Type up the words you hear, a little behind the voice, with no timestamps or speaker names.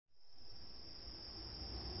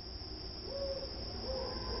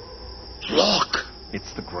Look.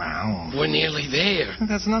 It's the ground. We're nearly there.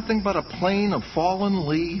 There's nothing but a plain of fallen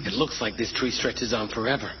leaves. It looks like this tree stretches on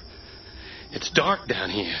forever. It's dark down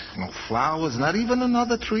here. No flowers, not even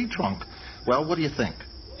another tree trunk. Well, what do you think?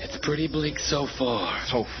 It's pretty bleak so far.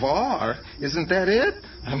 So far? Isn't that it?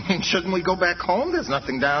 I mean, shouldn't we go back home? There's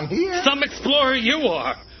nothing down here. Some explorer you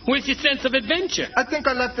are. Where's your sense of adventure? I think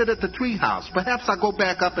I left it at the tree house. Perhaps I'll go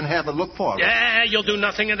back up and have a look for it. Yeah, you'll do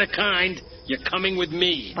nothing of the kind. You're coming with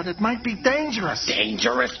me. But it might be dangerous.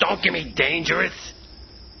 Dangerous? Don't give me dangerous.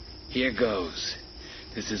 Here goes.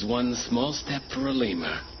 This is one small step for a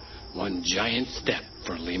lemur. One giant step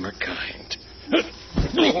for lemur kind.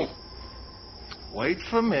 Wait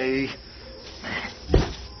for me.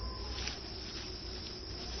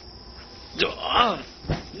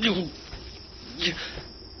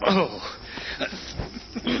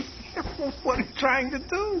 What are you trying to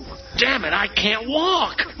do? Damn it, I can't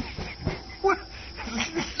walk. What?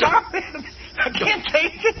 Stop it. I can't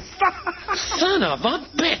take it. Stop. Son of a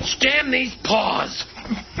bitch. Damn these paws.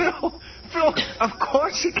 Phil, of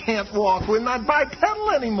course you can't walk. We're not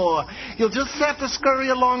bipedal anymore. You'll just have to scurry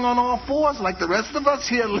along on all fours like the rest of us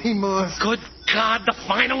here, lemurs. Good God, the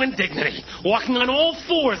final indignity. Walking on all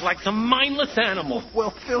fours like some mindless animal.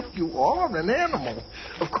 Well, Phil, you are an animal.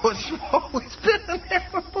 Of course, you've always been an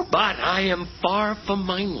animal. But I am far from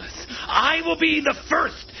mindless. I will be the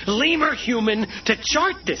first lemur human to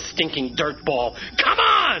chart this stinking dirtball. Come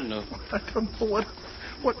on! I don't know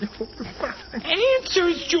what you hope to find.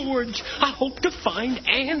 Answers, George. I hope to find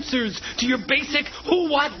answers to your basic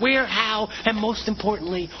who, what, where, how, and most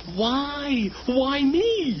importantly, why? Why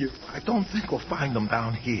me? I don't think we'll find them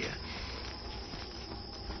down here.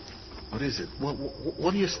 What is it?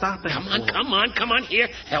 What are you stopping for? Come on here.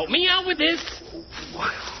 Help me out with this.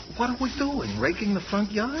 What are we doing? Raking the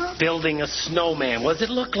front yard? Building a snowman. What does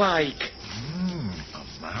it look like? A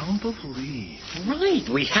mound of leaves. Right.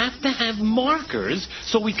 We have to have markers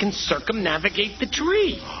so we can circumnavigate the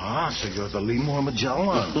tree. Ah, so you're the Lemur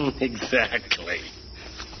Magellan. Exactly.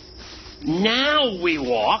 Now we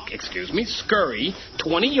scurry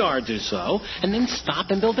 20 yards or so, and then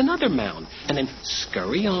stop and build another mound. And then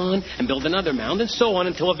scurry on and build another mound, and so on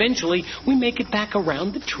until eventually we make it back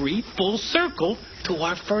around the tree full circle to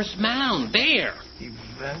our first mound. There.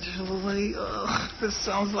 Eventually? This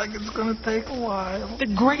sounds like it's going to take a while. The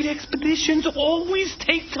great expeditions always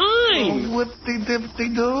take time. Oh,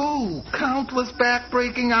 whip-de-dip-de-doo. Countless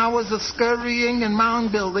back-breaking hours of scurrying and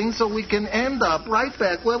mound building so we can end up right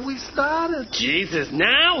back where we started. Jesus,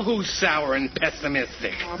 now who's sour and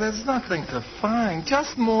pessimistic? Oh, there's nothing to find,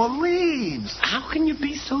 just more leaves. How can you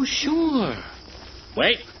be so sure?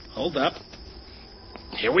 Wait, hold up.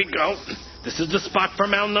 Here we go. This is the spot for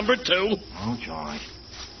mound number 2. Oh, joy.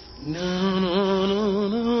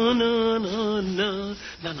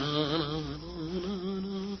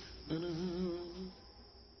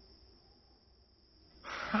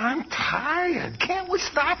 I'm tired. Can't we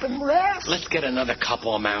stop and rest? Let's get another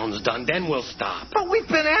couple of mounds done, then we'll stop. But we've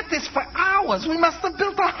been at this for hours. We must have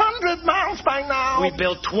built 100 mounds by now. We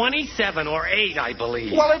built 27 or 8, I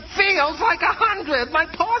believe. Well, it feels like 100. My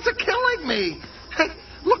paws are killing me. Hey,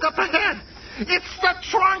 look up ahead. It's the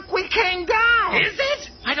trunk we came down. Is it?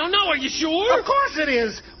 I don't know. Are you sure? Of course it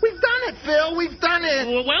is. We've done it, Phil. We've done it.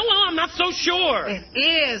 Well, I'm not so sure. It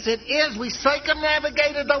is. We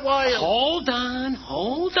circumnavigated the world. Hold on.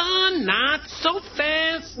 Not so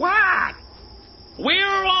fast. What? Where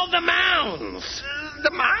are all the mounds?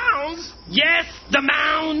 The mounds? Yes, the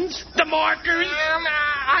mounds. The markers.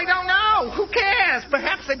 I don't know. Who cares?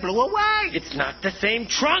 Perhaps they blew away. It's not the same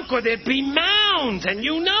trunk or there'd be mounds, and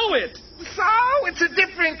you know it. So? It's a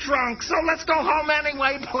different trunk, so let's go home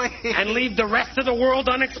anyway, please. And leave the rest of the world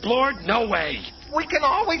unexplored? No way. We can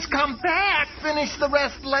always come back, finish the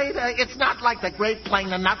rest later. It's not like the Great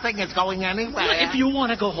Plain of Nothing is going anywhere. Well, if you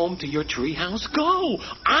want to go home to your treehouse, go.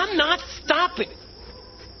 I'm not stopping.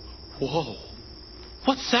 Whoa.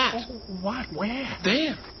 What's that? Oh, what? Where?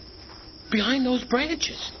 There. Behind those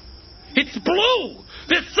branches. It's blue.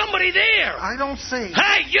 There's somebody there. I don't see.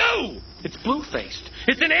 Hey, you! It's blue-faced.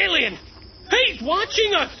 It's an alien. Hey, he's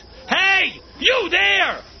watching us. Hey, you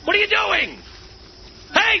there! What are you doing?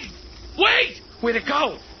 Hey, wait! Where'd it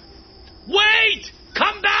go? Wait!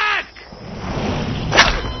 Come back!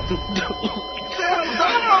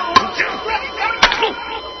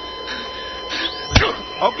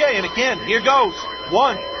 Okay, and again, here goes.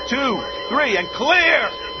 1, 2, 3, and clear!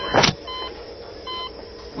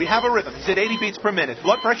 We have a rhythm. He's at 80 beats per minute.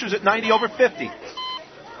 Blood pressure's at 90 over 50.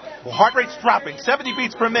 Well, heart rate's dropping. 70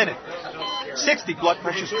 beats per minute. 60, blood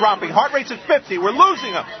pressure's dropping. Heart rate's at 50. We're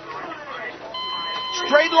losing him.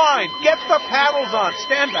 Straight line. Get the paddles on.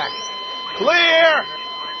 Stand back. Clear!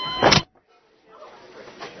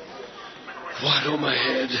 What, oh my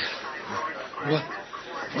head?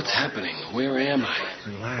 What's happening? Where am I?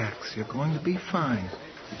 Relax. You're going to be fine.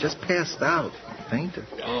 You just passed out. Fainted.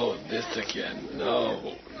 Oh, this again.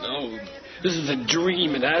 No. This is a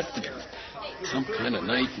dream. It has to be some kind of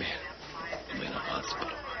nightmare. I'm in a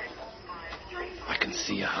hospital. I can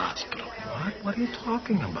see a hospital. What? What are you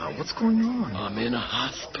talking about? What's going on? I'm in a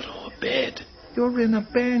hospital, a bed. You're in a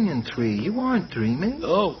banyan tree. You aren't dreaming.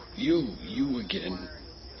 Oh, you again.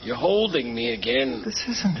 You're holding me again. This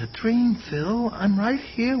isn't a dream, Phil. I'm right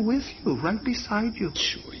here with you, right beside you.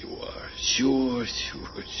 Sure you are. Sure.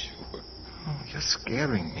 Oh, you're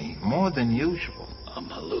scaring me more than usual. I'm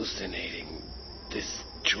hallucinating this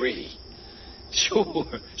tree. Sure.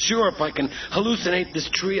 If I can hallucinate this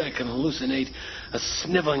tree, I can hallucinate a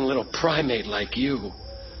sniveling little primate like you.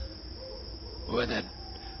 Or that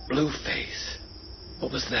blue face.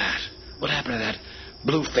 What was that? What happened to that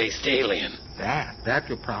blue-faced alien? That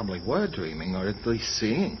you probably were dreaming, or at least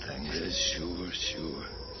seeing things. Sure,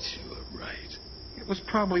 right. It was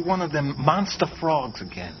probably one of them monster frogs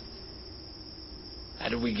again. How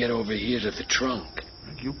did we get over here to the trunk?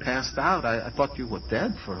 You passed out. I thought you were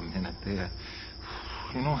dead for a minute there.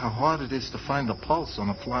 You know how hard it is to find a pulse on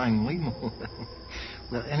a flying lemur.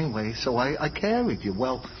 Well, anyway, so I carried you.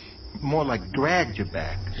 Well, more like dragged you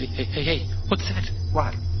back. Hey, what's that?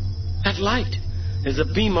 What? That light. There's a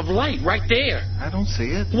beam of light right there. I don't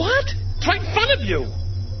see it. What? It's right in front of you.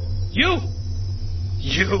 You.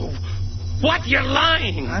 What? You're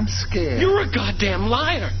lying. I'm scared. You're a goddamn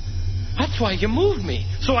liar. That's why you moved me,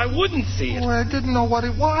 so I wouldn't see it. Well, I didn't know what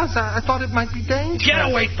it was. I thought it might be dangerous. Get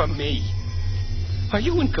away from me. Are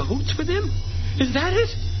you in cahoots with him? Is that it?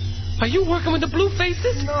 Are you working with the blue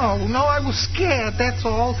faces? No, I was scared, that's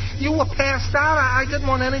all. You were passed out. I didn't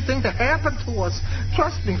want anything to happen to us.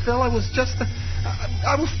 Trust me, Phil, I was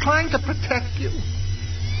trying to protect you.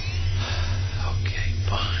 Okay,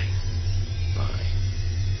 fine.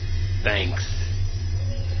 Thanks.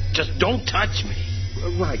 Just don't touch me.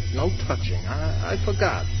 Right, no touching. I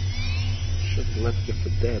forgot. Should have left you for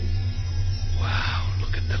dead. Wow,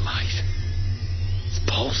 look at the light. It's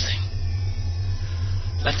pulsing.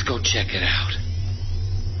 Let's go check it out.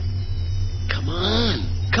 Come on.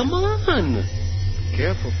 Be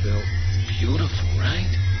careful, Phil. It's beautiful, right?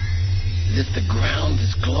 As if the ground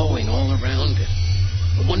is glowing all around it.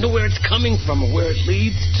 I wonder where it's coming from or where it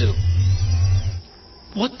leads to.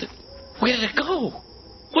 Where did it go?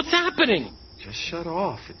 What's happening? Just shut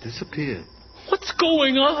off. It disappeared. What's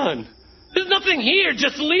going on? There's nothing here,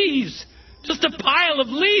 just leaves. Just a pile of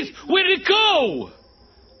leaves. Where did it go?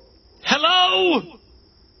 Hello?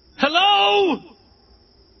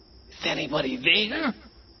 Is anybody there?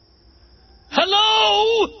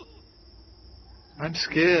 Hello? I'm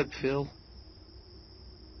scared, Phil.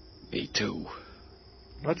 Me too.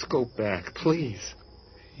 Let's go back, please.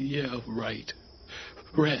 Yeah, right.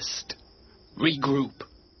 Rest. Regroup.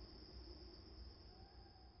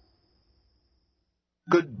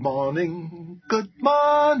 Good morning. Up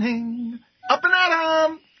and at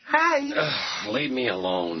 'em. Hi. Leave me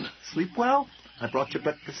alone. Sleep well? I brought you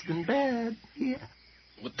breakfast in bed. Here.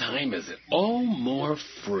 What time is it? Oh, more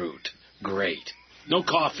fruit. Great. No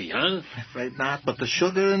coffee, huh? Afraid not, but the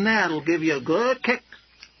sugar in that'll give you a good kick.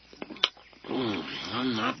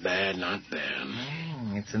 Not bad.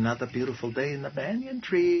 It's another beautiful day in the banyan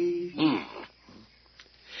tree.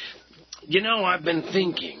 You know, I've been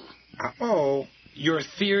thinking. Uh-oh. Your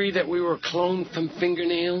theory that we were cloned from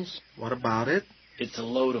fingernails? What about it? It's a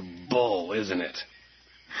load of bull, isn't it?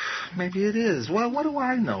 Maybe it is. Well, what do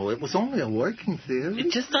I know? It was only a working theory.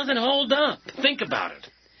 It just doesn't hold up. Think about it.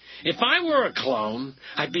 If I were a clone,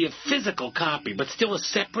 I'd be a physical copy, but still a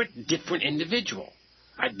separate, different individual.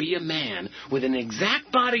 I'd be a man with an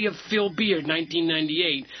exact body of Phil Beard,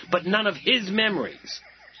 1998, but none of his memories.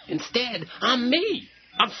 Instead, I'm me.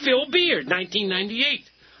 I'm Phil Beard, 1998.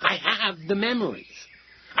 I have the memories.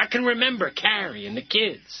 I can remember Carrie and the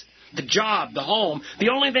kids, the job, the home. The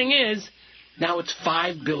only thing is, now it's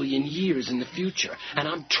 5 billion years in the future, and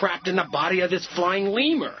I'm trapped in the body of this flying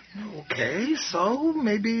lemur. Okay, so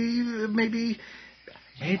maybe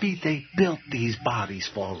they built these bodies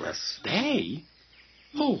for us. They?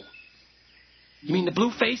 Who? You mean the blue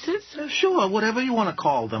faces? Sure, whatever you want to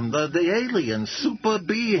call them. The aliens, super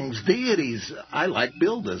beings, deities. I like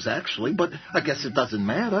builders, actually, but I guess it doesn't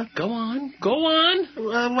matter. Go on.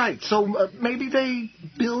 Right, so maybe they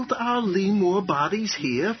built our lemur bodies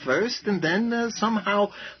here first and then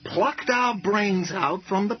somehow plucked our brains out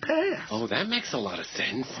from the past. Oh, that makes a lot of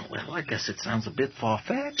sense. Well, I guess it sounds a bit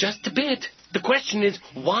far-fetched. Just a bit. The question is,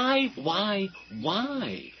 why?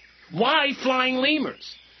 Why flying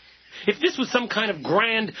lemurs? If this was some kind of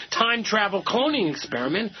grand time travel cloning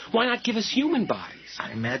experiment, why not give us human bodies?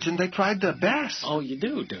 I imagine they tried their best. Oh, you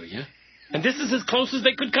do you? And this is as close as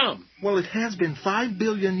they could come. Well, it has been 5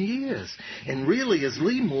 billion years. And really, as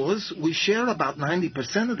lemurs, we share about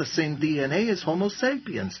 90% of the same DNA as Homo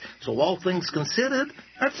sapiens. So all things considered,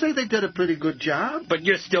 I'd say they did a pretty good job. But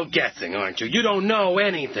you're still guessing, aren't you? You don't know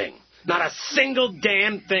anything. Not a single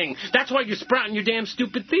damn thing. That's why you're sprouting your damn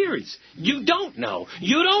stupid theories. You don't know.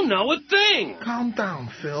 You don't know a thing. Calm down,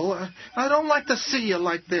 Phil. I don't like to see you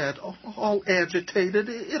like that, all agitated.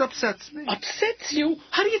 It upsets me. Upsets you?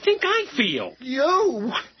 How do you think I feel?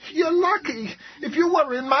 You're lucky. If you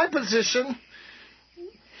were in my position...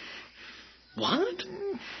 What?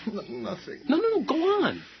 Nothing. No, go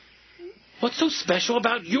on. What's so special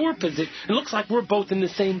about your position? It looks like we're both in the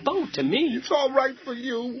same boat to me. It's all right for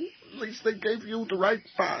you. At least they gave you the right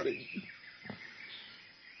body.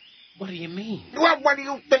 What do you mean? Well, what do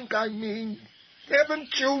you think I mean? Haven't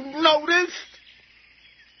you noticed?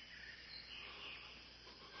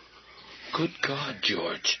 Good God,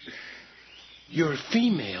 George. You're a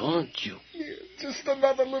female, aren't you? Yeah, just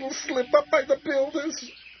another little slip-up by the builders.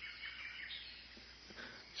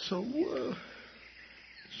 So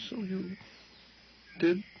you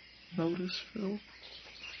did notice, Phil?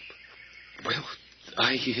 Well,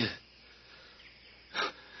 I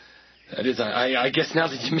guess now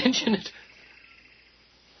that you mention it,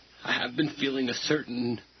 I have been feeling a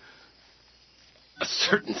certain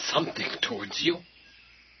something towards you.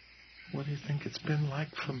 What do you think it's been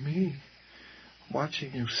like for me?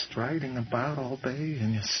 Watching you striding about all day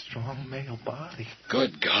in your strong male body.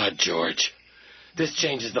 Good God, George. This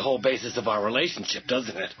changes the whole basis of our relationship,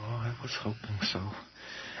 doesn't it? Oh, I was hoping so.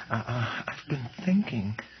 I've been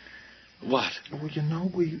thinking... What? Well,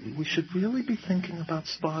 we should really be thinking about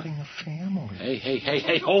starting a family.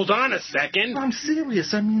 Hey, hold on a second. I'm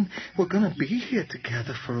serious. I mean, we're going to be here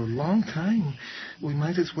together for a long time. We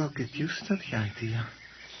might as well get used to the idea.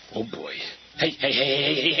 Oh, boy.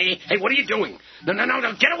 Hey, what are you doing? No,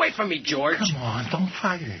 get away from me, George. Come on, don't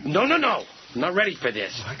fight it. No. I'm not ready for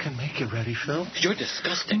this. Well, I can make you ready, Phil. You're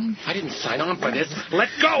disgusting. I didn't sign on for this. Let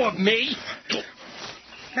go of me.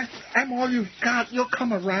 I'm all you've got. You'll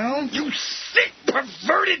come around. You sick,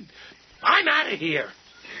 perverted... I'm out of here.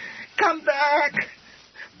 Come back.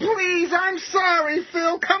 Please, I'm sorry,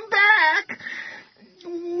 Phil. Come back.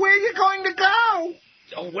 Where are you going to go?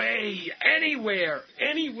 Away.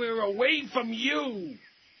 Anywhere away from you.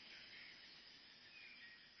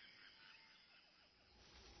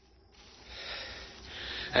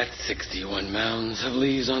 That's 61 mounds of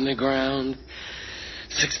leaves on the ground.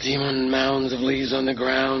 61 mounds of leaves on the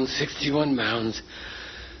ground. 61 mounds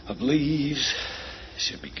of leaves.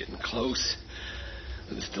 Should be getting close.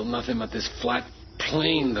 There's still nothing but this flat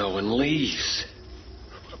plain, though, and leaves.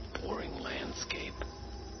 What a boring landscape.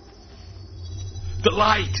 The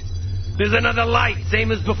light! There's another light,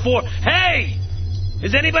 same as before. Hey!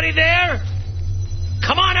 Is anybody there?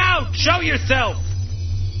 Come on out! Show yourself!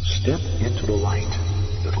 Step into the light,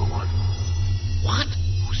 little one. What?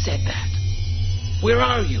 Who said that? Where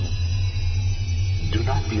are you? Do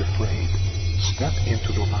not be afraid. Step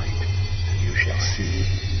into the light, and you shall see.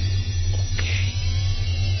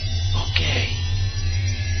 Okay.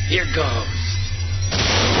 Here goes.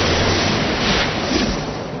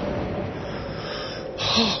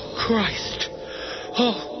 Oh, Christ.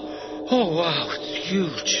 Oh, wow, it's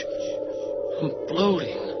huge. I'm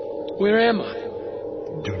floating. Where am I?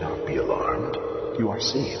 Do not be alarmed. You are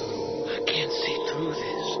safe. I can't see through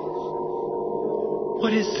this.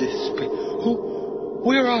 What is this?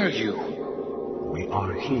 Where are you? We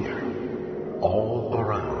are here, all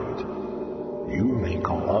around. You may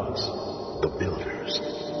call us the Builders.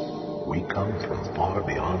 We come from far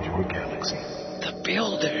beyond your galaxy. The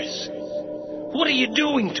Builders? What are you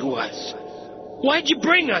doing to us? Why'd you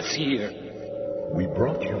bring us here? We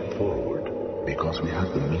brought you forward because we have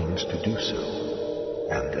the means to do so,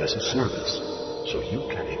 and as a service, so you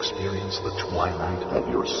can experience the twilight of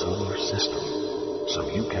your solar system. So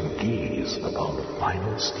you can gaze upon the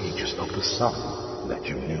final stages of the sun that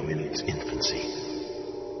you knew in its infancy.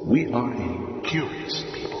 We are a curious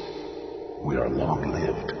people. We are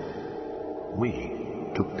long-lived.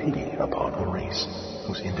 We took pity upon a race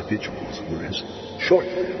whose individuals were as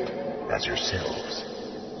short-lived as yourselves.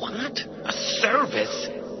 What? A service?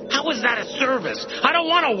 How is that a service? I don't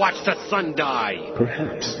want to watch the sun die.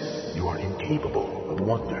 Perhaps you are incapable of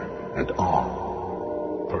wonder and awe.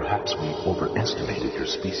 Perhaps we overestimated your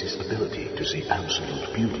species' ability to see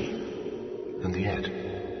absolute beauty. And yet,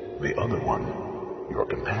 the other one, your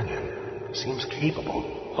companion, seems capable.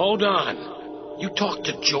 Hold on. You talked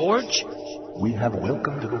to George? We have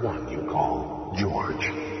welcomed the one you call George.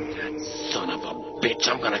 That son of a bitch,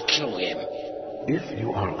 I'm gonna kill him. If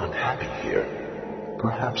you are unhappy here,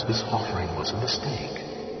 perhaps this offering was a mistake.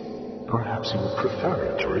 Perhaps you would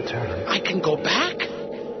prefer to return. I can go back?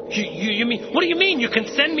 You mean, what do you mean? You can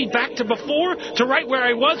send me back to before? To right where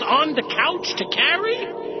I was, on the couch, to carry?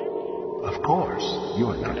 Of course. You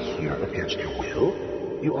are not here against your will.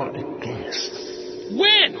 You are a guest.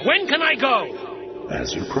 When? When can I go?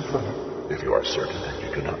 As you prefer, if you are certain that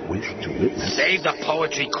you do not wish to witness. Save the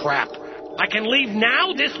poetry crap. I can leave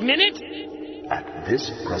now, this minute? At this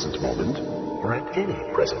present moment, or at any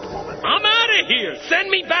present moment. I'm out of here. Send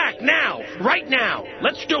me back now. Right now.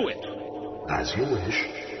 Let's do it. As you wish.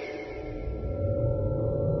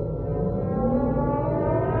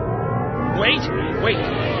 Wait.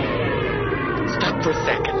 Stop for a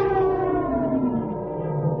second.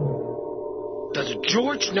 Does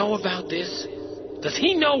George know about this? Does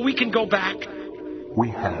he know we can go back? We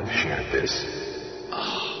have shared this.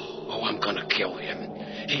 Oh, I'm gonna kill him.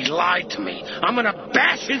 He lied to me. I'm gonna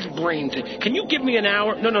bash his brains in. Can you give me an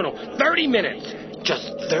hour? No. 30 minutes.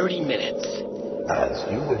 Just 30 minutes. As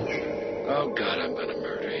you wish. Oh, God, I'm gonna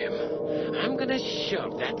murder him. I'm gonna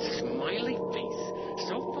shove that smiley face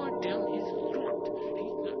so far down his throat,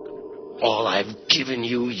 he's not gonna remember. All I've given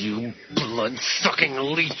you, you blood-sucking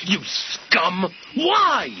leech, you scum.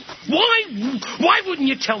 Why? Why wouldn't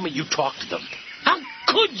you tell me you talked to them? How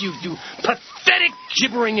could you, you pathetic,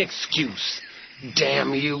 gibbering excuse?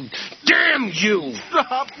 Damn you. Damn you.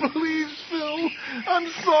 Stop, please, Phil. I'm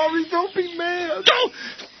sorry. Don't be mad.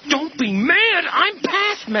 Don't be mad. I'm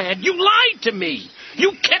past mad. You lied to me.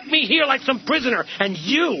 You kept me here like some prisoner. And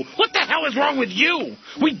you, what the hell is wrong with you?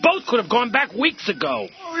 We both could have gone back weeks ago.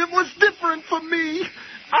 Oh, it was different for me.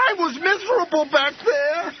 I was miserable back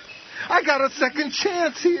there. I got a second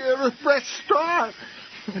chance here, a fresh start.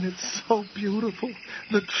 And it's so beautiful,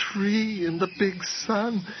 the tree and the big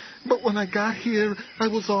sun. But when I got here, I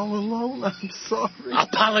was all alone. I'm sorry.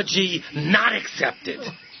 Apology not accepted.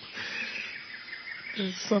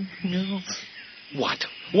 There's something else. What?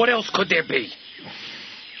 What else could there be?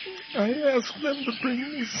 I asked them to bring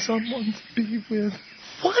me someone to be with.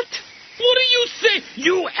 What? What do you say?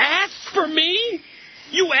 You asked for me?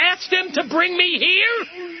 You asked them to bring me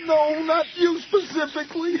here? No, not you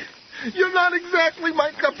specifically. You're not exactly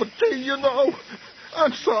my cup of tea, you know.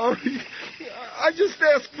 I'm sorry. I just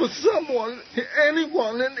asked for someone,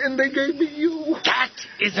 anyone, and they gave me you. That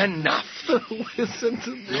is enough. Listen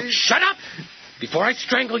to me. Look, shut up! Before I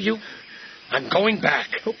strangle you, I'm going back.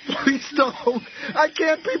 Oh, please don't. I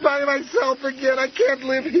can't be by myself again. I can't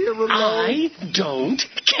live here alone. I don't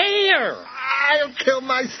care. I'll kill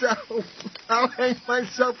myself. I'll hang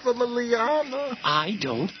myself from a liana. I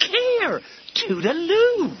don't care.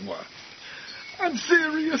 Toodaloo. I'm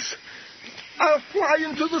serious. I'll fly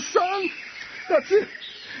into the sun. That's it.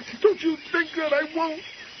 Don't you think that I won't?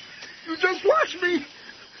 You just watch me.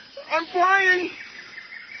 I'm flying.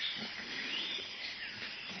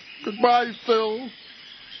 Goodbye, Phil.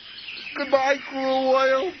 Goodbye, cruel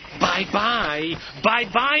oil. Bye-bye.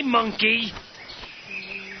 Bye-bye, monkey.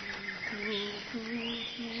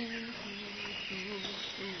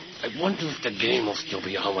 I wonder if the game will still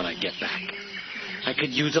be on when I get back. I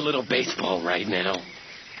could use a little baseball right now.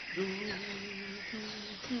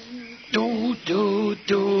 Do, do,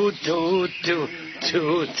 do, do, do,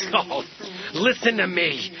 do. Oh, listen to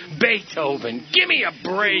me, Beethoven. Give me a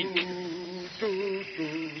break.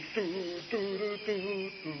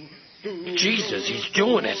 Jesus, he's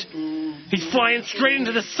doing it. He's flying straight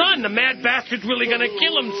into the sun. The mad bastard's really going to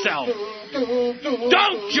kill himself.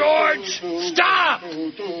 Don't, George! Stop!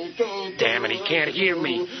 Damn it, he can't hear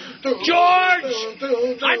me. George!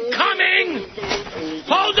 I'm coming!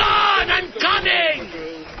 Hold on, I'm coming!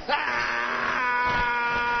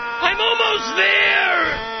 I'm almost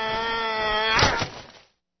there!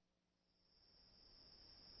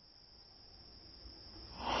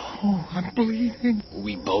 Oh, I'm bleeding.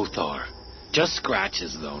 We both are. Just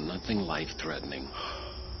scratches, though. Nothing life-threatening.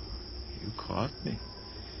 You caught me.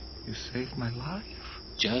 You saved my life.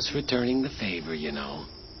 Just returning the favor, you know.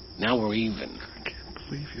 Now we're even. I can't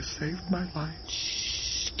believe you saved my life.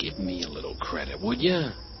 Shh, give me a little credit, would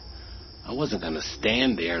you? I wasn't going to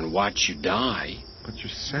stand there and watch you die. But you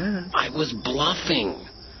said... I was bluffing.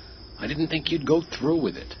 I didn't think you'd go through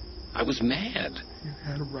with it. I was mad. You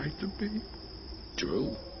had a right to be.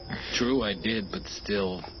 True, I did, but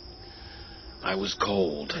still, I was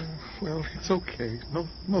cold. Well, it's okay. No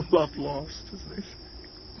love lost, as they say.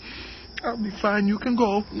 I'll be fine. You can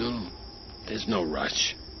go. No, there's no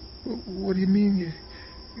rush. What do you mean?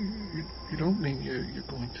 You don't mean you're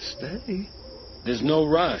going to stay? There's no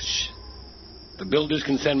rush. The builders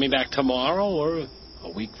can send me back tomorrow or a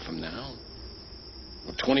week from now.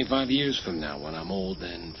 Or 25 years from now when I'm old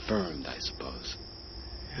and firmed, I suppose.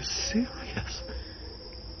 You're serious?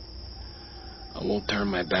 I won't turn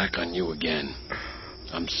my back on you again.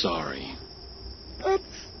 I'm sorry.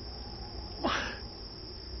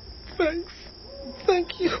 Thanks.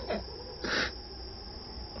 Thank you.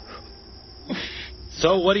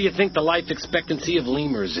 So what do you think the life expectancy of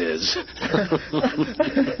lemurs is? I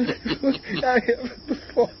haven't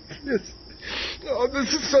before this. Oh,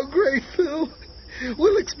 this is so great, Phil.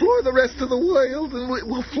 We'll explore the rest of the world, and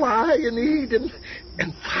we'll fly and eat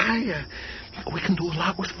and fire. We can do a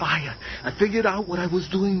lot with fire. I figured out what I was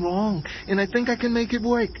doing wrong, and I think I can make it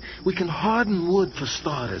work. We can harden wood for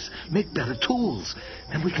starters, make better tools.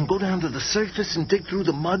 And we can go down to the surface and dig through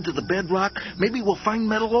the mud to the bedrock. Maybe we'll find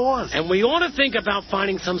metal ores. And we ought to think about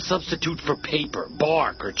finding some substitute for paper,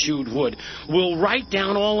 bark, or chewed wood. We'll write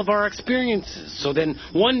down all of our experiences. So then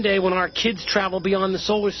one day when our kids travel beyond the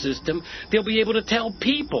solar system, they'll be able to tell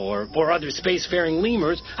people or other spacefaring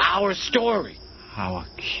lemurs our story. Our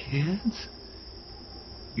kids?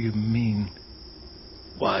 You mean...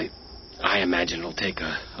 Why, I imagine it'll take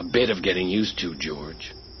a bit of getting used to,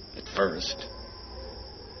 George, at first.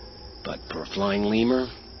 But for a flying lemur,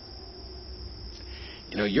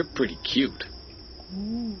 you know, you're pretty cute.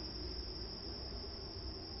 Ooh.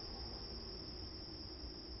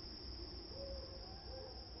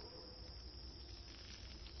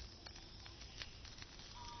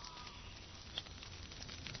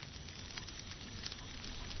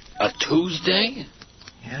 A Tuesday?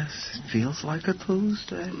 Yes, it feels like a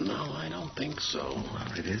Tuesday. No, I don't think so.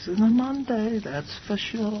 Well, it isn't a Monday, that's for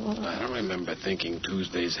sure. I don't remember thinking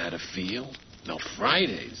Tuesdays had a feel. No,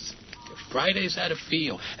 Fridays. Fridays had a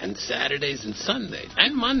feel. And Saturdays and Sundays.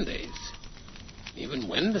 And Mondays. Even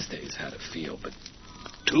Wednesdays had a feel. But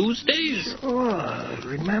Tuesdays? Sure.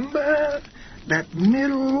 Remember that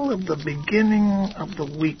middle of the beginning of the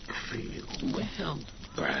week feel? Well,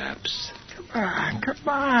 perhaps. Come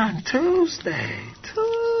on. Tuesday.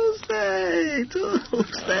 Okay,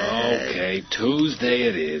 Tuesday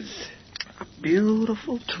it is. A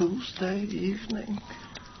beautiful Tuesday evening.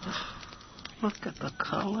 Look at the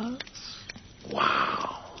colors.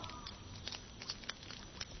 Wow.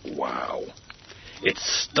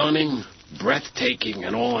 It's stunning, breathtaking,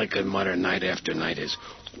 and all I could mutter night after night is,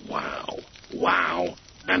 wow,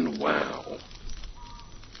 and wow.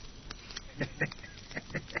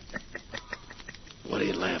 What are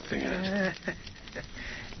you laughing at?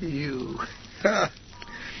 You.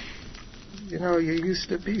 You know, you used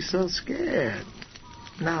to be so scared.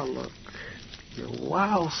 Now look, you're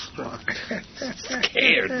wow-struck.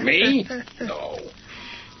 Scared me? No.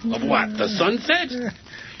 Of what, the sunset?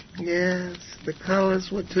 Yes, the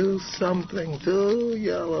colors were too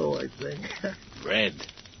yellow, I think. Red.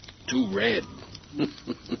 Too red.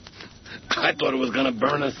 I thought it was going to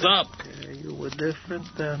burn us up. Yeah, you were different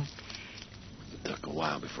then. It took a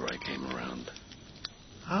while before I came around.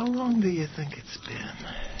 How long do you think it's been?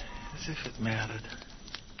 As if it mattered.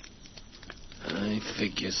 I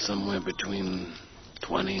figure somewhere between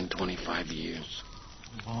 20 and 25 years.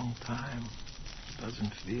 A long time.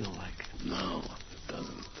 Doesn't feel like it. No, it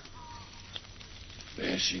doesn't.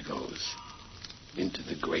 There she goes. Into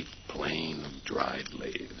the great plain of dried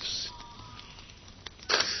leaves.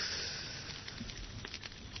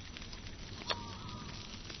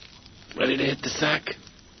 Ready to hit the sack?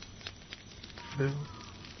 Phil,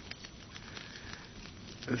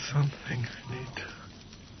 there's something I need to...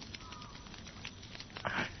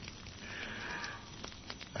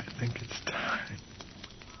 I think it's time.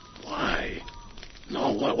 Why?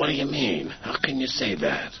 No, what do you mean? How can you say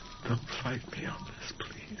that? Don't fight me on this,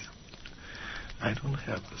 please. I don't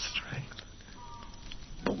have the strength.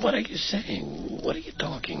 But what are you saying? What are you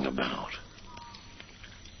talking about?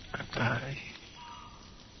 I die.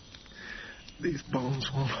 These bones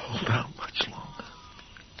won't hold out much longer.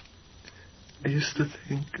 I used to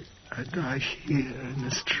think I'd die here in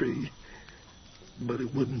this tree, but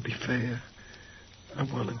it wouldn't be fair. I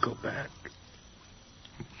want to go back.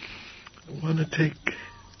 I want to take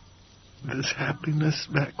this happiness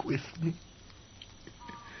back with me.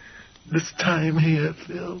 This time here,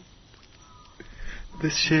 Phil.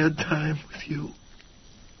 This shared time with you.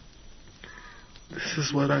 This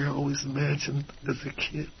is what I always imagined as a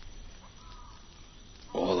kid.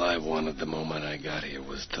 All I wanted the moment I got here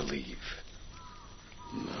was to leave.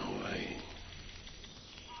 No,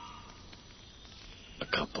 a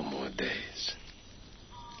couple more days.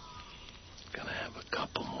 Gonna have a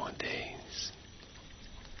couple more days.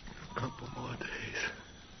 A couple more days.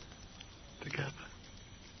 Together.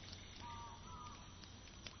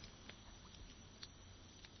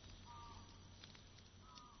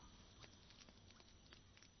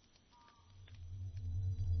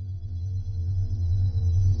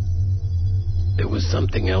 There was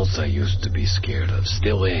something else I used to be scared of.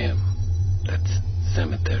 Still am. That's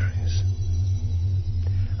cemeteries.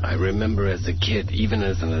 I remember as a kid, even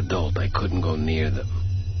as an adult, I couldn't go near them.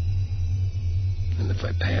 And if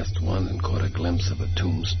I passed one and caught a glimpse of a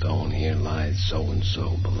tombstone, here lies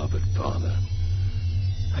so-and-so, beloved father,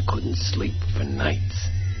 I couldn't sleep for nights.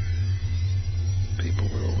 People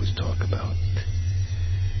would always talk about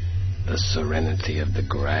the serenity of the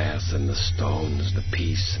grass and the stones, the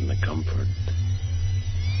peace and the comfort.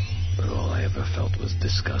 But all I ever felt was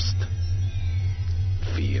disgust,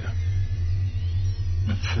 fear.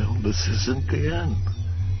 But Phil, this isn't the end.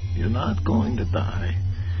 You're not going to die.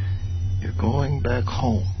 You're going back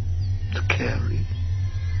home to carry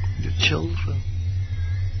your children.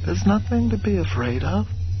 There's nothing to be afraid of.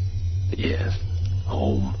 Yes,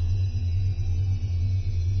 home.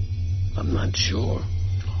 I'm not sure.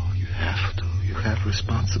 Oh, you have to. You have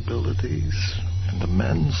responsibilities and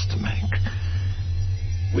amends to make.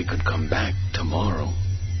 We could come back tomorrow.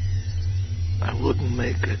 I wouldn't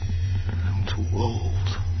make it. I'm too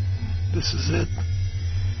old. This is it.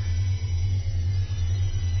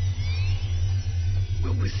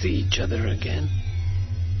 Will we see each other again?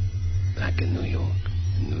 Back in New York,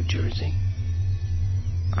 in New Jersey?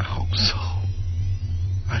 I hope so.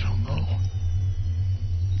 I don't know.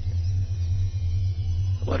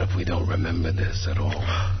 What if we don't remember this at all?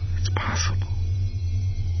 It's possible.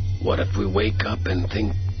 What if we wake up and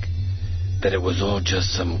think that it was all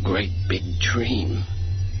just some great big dream?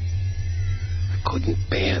 I couldn't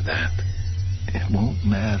bear that. It won't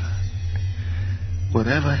matter.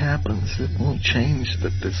 Whatever happens, it won't change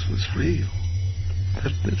that this was real.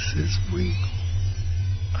 That this is real.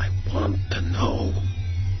 I want to know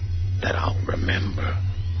that I'll remember.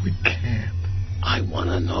 We can't. I want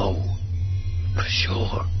to know for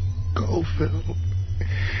sure. Go, Phil.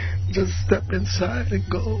 Just step inside and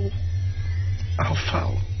go. I'll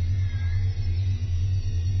follow.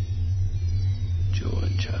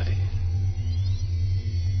 George,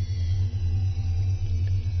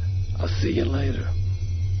 I'll see you later.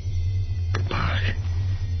 Goodbye.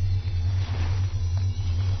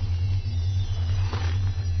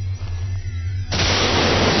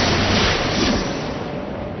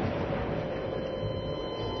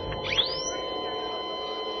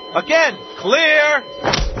 Again, clear!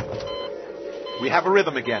 We have a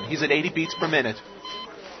rhythm again. He's at 80 beats per minute.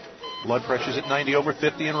 Blood pressure's at 90 over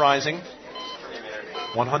 50 and rising.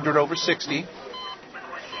 100 over 60.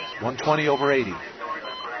 120 over 80.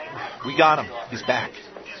 We got him. He's back.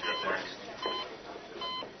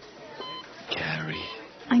 Carrie.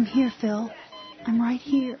 I'm here, Phil. I'm right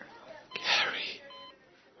here.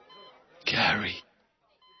 Carrie.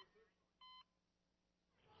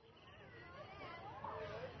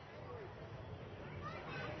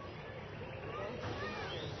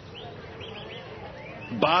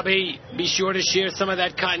 Bobby, be sure to share some of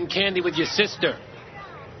that cotton candy with your sister.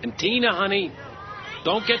 And Tina, honey,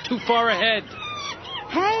 don't get too far ahead.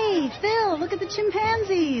 Hey, Phil, look at the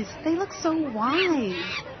chimpanzees. They look so wise.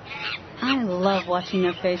 I love watching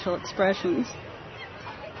their facial expressions.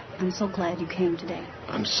 I'm so glad you came today.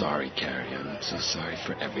 I'm sorry, Carrie. I'm so sorry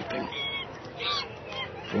for everything.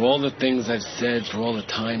 For all the things I've said, for all the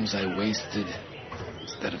times I wasted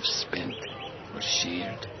instead of spent or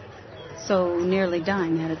shared. So nearly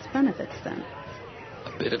dying had its benefits, then.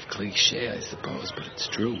 A bit of cliche, I suppose, but it's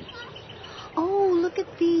true. Oh, look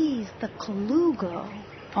at these. The Kalugo,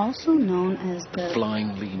 also known as the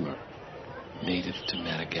flying lemur, native to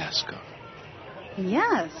Madagascar.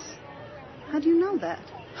 Yes. How do you know that?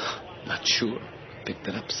 Not sure. Picked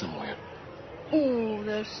it up somewhere. Oh,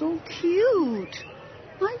 they're so cute.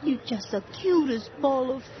 Aren't you just the cutest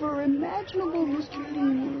ball of fur imaginable, Mr.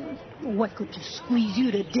 Lemur? Oh, I could just squeeze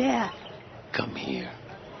you to death. Come here.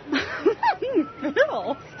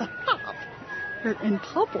 Phil, stop. You're in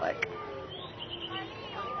public.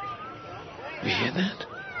 You hear that?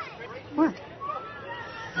 What?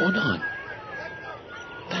 Hold on.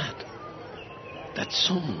 That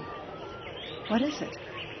song. What is it?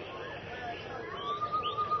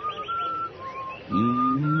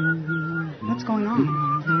 What's going on?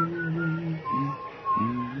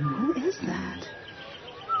 Who is that?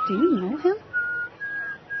 Do you know him?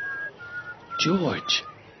 George.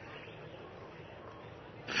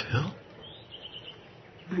 Phil?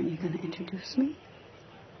 Aren't you going to introduce me?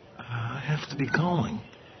 I have to be going.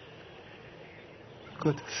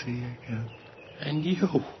 Good to see you again. And you.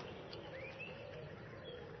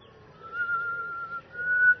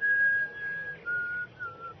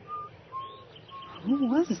 Who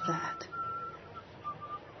was that?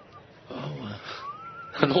 Oh,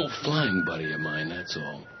 an old flying buddy of mine, that's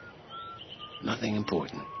all. Nothing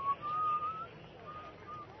important.